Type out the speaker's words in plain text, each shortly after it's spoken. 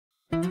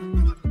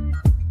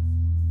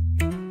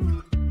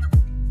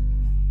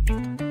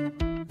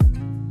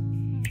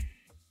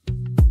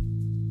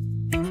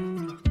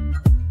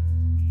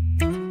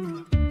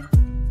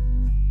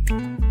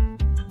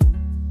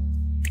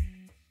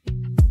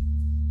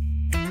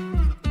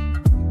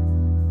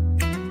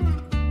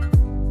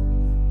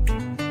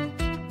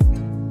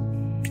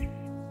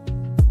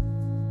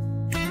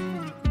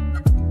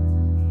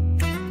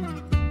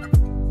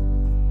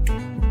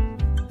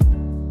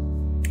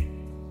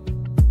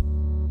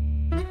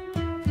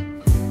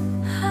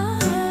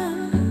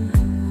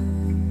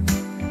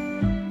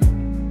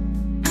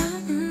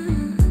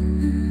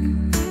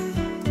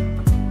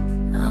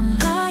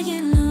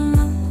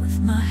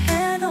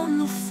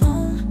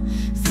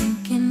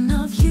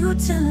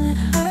still it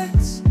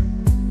hurts.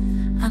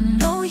 I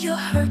know you're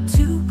hurt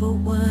too, but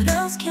what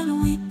else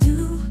can we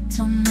do?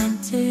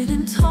 Tormented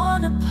and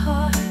torn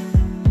apart.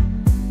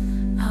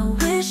 I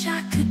wish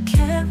I could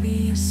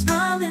carry a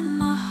smile in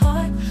my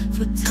heart.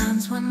 For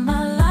times when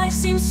my life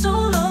seems so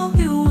low,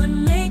 you would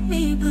make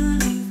me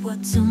believe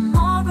what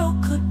tomorrow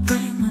could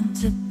bring. When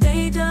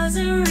today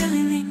doesn't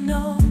really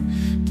know,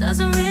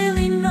 doesn't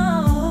really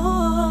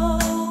know.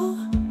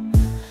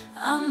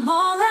 I'm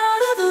all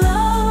out of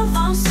love,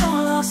 I'm so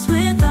lost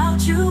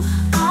without you.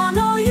 I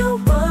know you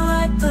were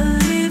right,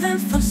 believing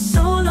for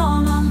so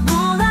long. I'm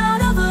all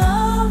out of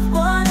love,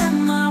 what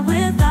am I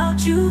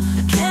without you?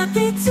 It can't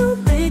be too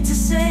late to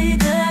say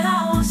that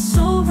I was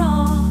so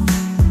wrong.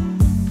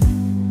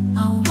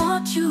 I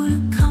want you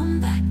to come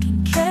back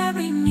and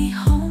carry me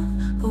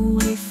home,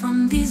 away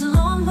from these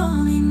long,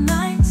 lonely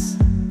nights.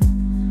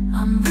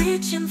 I'm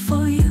reaching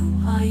for you,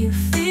 are you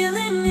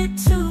feeling it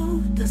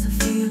too? Does the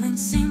feeling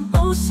seem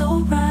oh so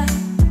right?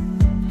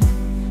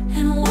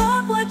 And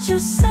what would you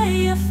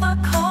say if I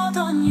called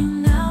on you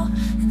now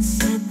and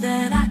said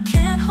that I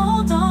can't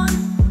hold on?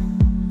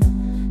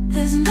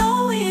 There's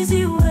no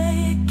easy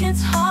way, it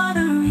gets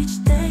harder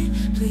each day.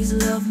 Please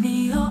love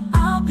me or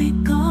I'll be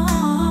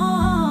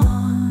gone,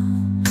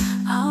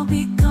 I'll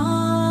be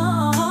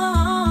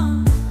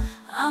gone.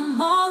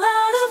 I'm all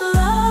out of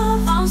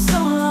love, I'm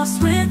so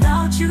lost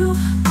without you.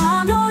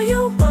 I know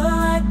you were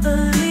right,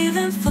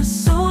 believing for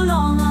so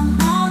long. I'm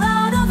all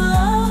out of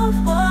love,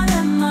 what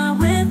am I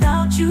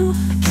without you?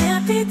 It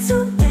can't be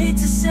too late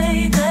to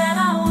say that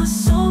I was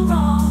so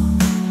wrong.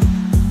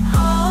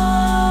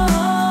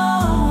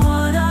 Oh,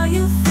 what are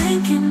you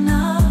thinking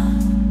of?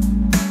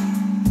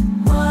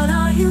 What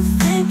are you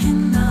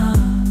thinking of?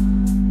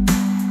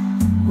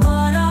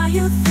 What are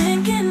you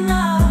thinking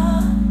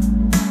of?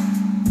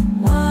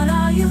 What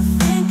are you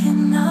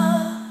thinking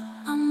of?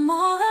 I'm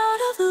all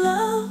out of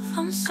love,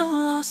 I'm so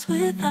lost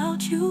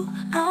without you.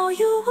 Now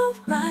you were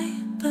right,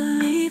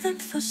 believing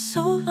for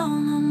so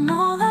long. I'm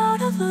all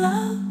out of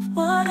love,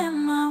 what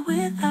am I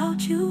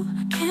without you?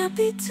 I can't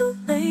be too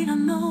late, I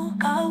know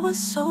I was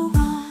so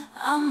wrong.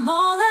 I'm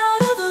all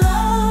out of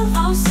love,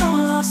 I'm so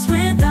lost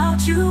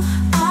without you.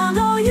 I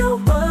know you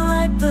were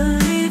right,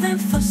 believing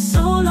for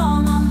so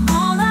long. I'm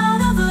all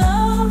out of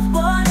love,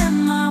 what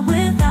am I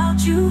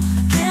without you?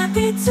 I can't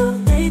be too